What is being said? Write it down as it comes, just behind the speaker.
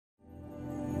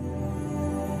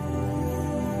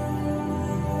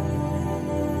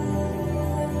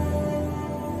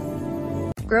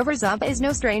Grover Zampa is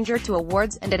no stranger to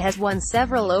awards, and it has won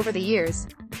several over the years.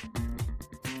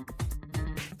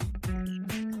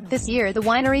 This year the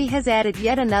winery has added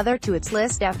yet another to its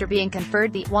list after being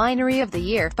conferred the Winery of the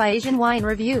Year by Asian Wine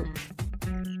Review.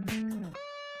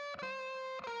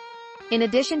 In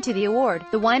addition to the award,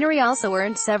 the winery also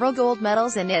earned several gold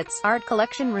medals in its Art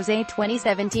Collection Rosé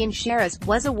 2017. Shiraz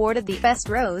was awarded the Best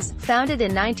Rose, founded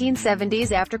in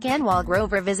 1970s after Kanwal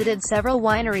Grover visited several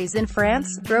wineries in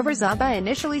France. Grover Zampa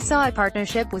initially saw a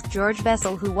partnership with George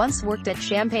Vesselle, who once worked at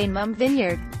Champagne Mum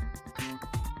Vineyard.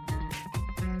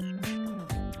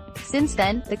 Since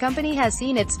then, the company has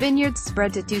seen its vineyards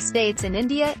spread to 2 states in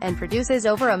India, and produces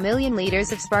over 1 million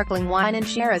liters of sparkling wine and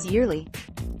Shiraz yearly.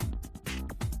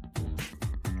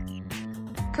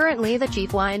 Currently the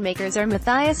chief winemakers are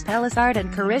Matthias Palisard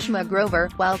and Karishma Grover,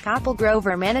 while couple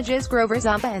Grover manages Grover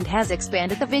Zampa and has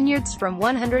expanded the vineyards from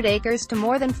 100 acres to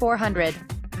more than 400.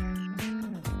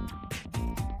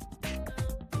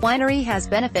 Winery has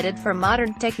benefited from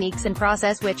modern techniques and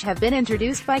process which have been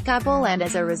introduced by couple, and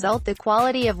as a result the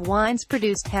quality of wines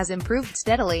produced has improved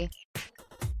steadily.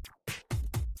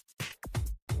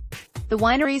 The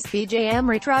winery's BJM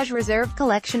Ritrage Reserve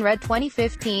Collection Red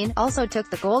 2015 also took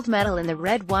the gold medal in the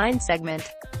red wine segment.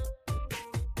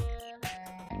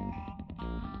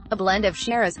 A blend of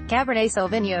Shiraz, Cabernet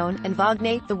Sauvignon, and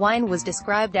Viognier, the wine was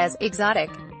described as exotic.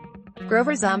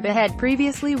 Grover Zampa had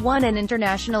previously won an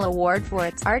international award for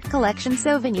its Art Collection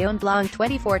Sauvignon Blanc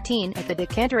 2014 at the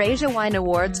Decanter Asia Wine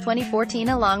Awards 2014,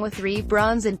 along with 3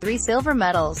 bronze and 3 silver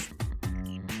medals.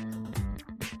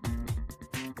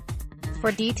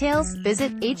 For details,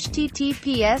 visit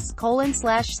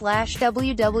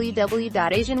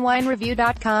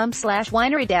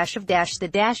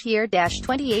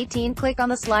https://www.asianwinereview.com/winery-of-the-year-2018. Click on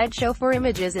the slideshow for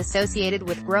images associated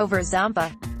with Grover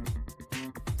Zampa.